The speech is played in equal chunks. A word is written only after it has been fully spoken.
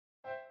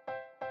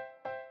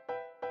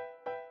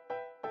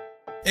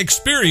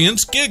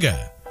Experience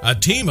GIGA, a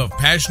team of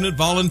passionate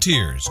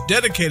volunteers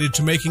dedicated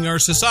to making our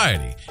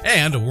society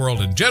and the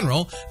world in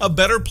general a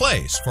better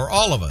place for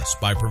all of us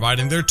by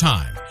providing their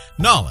time,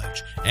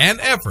 knowledge, and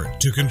effort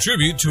to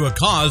contribute to a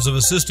cause of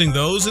assisting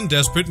those in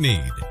desperate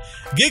need.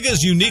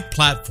 GIGA's unique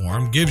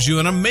platform gives you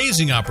an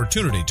amazing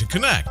opportunity to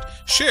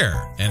connect,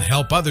 share, and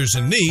help others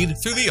in need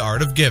through the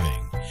art of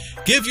giving.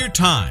 Give your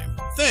time,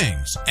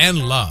 things, and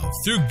love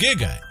through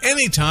GIGA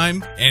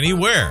anytime,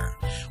 anywhere.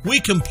 We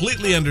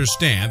completely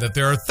understand that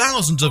there are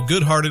thousands of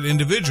good-hearted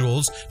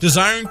individuals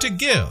desiring to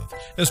give,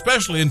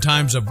 especially in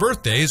times of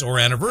birthdays or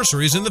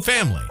anniversaries in the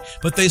family,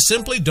 but they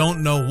simply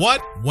don't know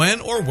what, when,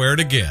 or where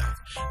to give.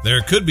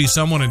 There could be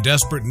someone in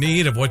desperate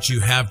need of what you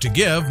have to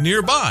give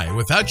nearby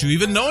without you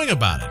even knowing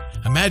about it.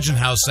 Imagine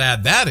how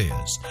sad that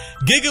is.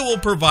 GIGA will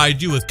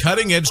provide you with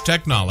cutting-edge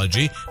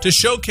technology to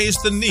showcase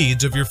the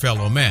needs of your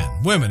fellow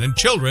men, women, and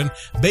children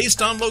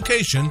based on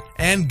location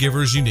and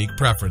givers' unique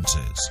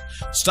preferences.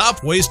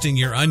 Stop wasting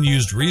your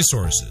unused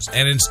resources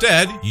and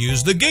instead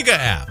use the GIGA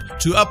app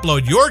to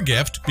upload your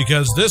gift,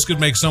 because this could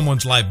make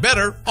someone's life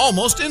better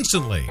almost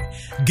instantly.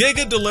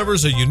 GIGA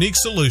delivers a unique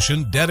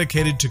solution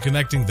dedicated to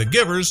connecting the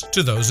givers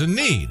to those in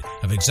need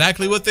of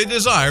exactly what they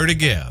desire to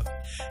give.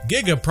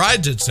 GIGA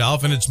prides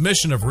itself in its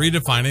mission of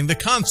redefining the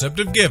concept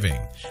of giving.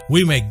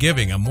 We make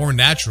giving a more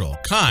natural,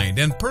 kind,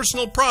 and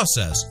personal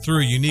process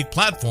through a unique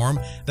platform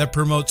that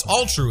promotes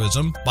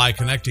altruism by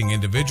connecting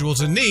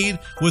individuals in need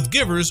with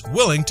givers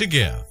willing to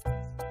give.